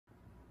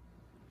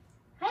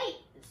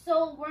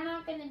So we're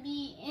not going to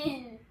be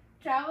in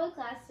travel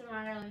class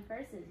tomorrow in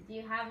person. Do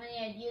you have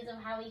any ideas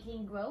of how we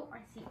can grow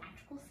our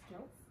theatrical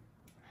skills?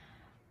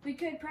 We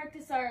could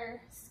practice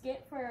our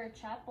skit for our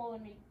chapel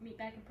and meet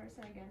back in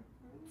person again.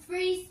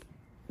 Freeze!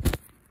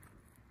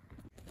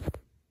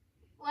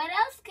 What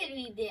else could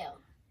we do?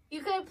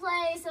 You could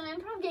play some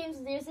improv games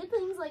with your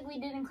siblings like we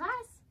did in class.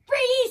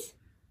 Freeze!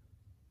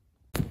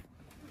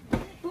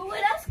 But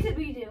what else could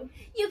we do?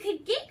 You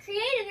could get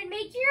creative and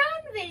make your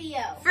own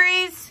video.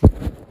 Freeze!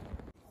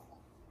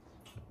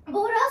 But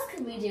what else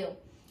could we do?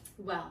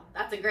 Well,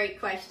 that's a great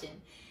question.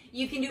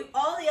 You can do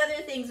all the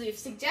other things we've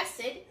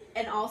suggested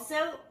and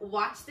also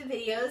watch the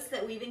videos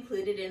that we've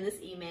included in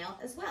this email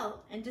as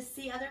well and just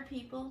see other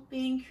people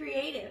being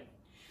creative.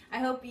 I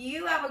hope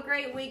you have a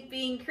great week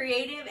being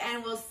creative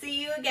and we'll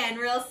see you again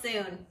real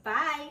soon.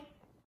 Bye!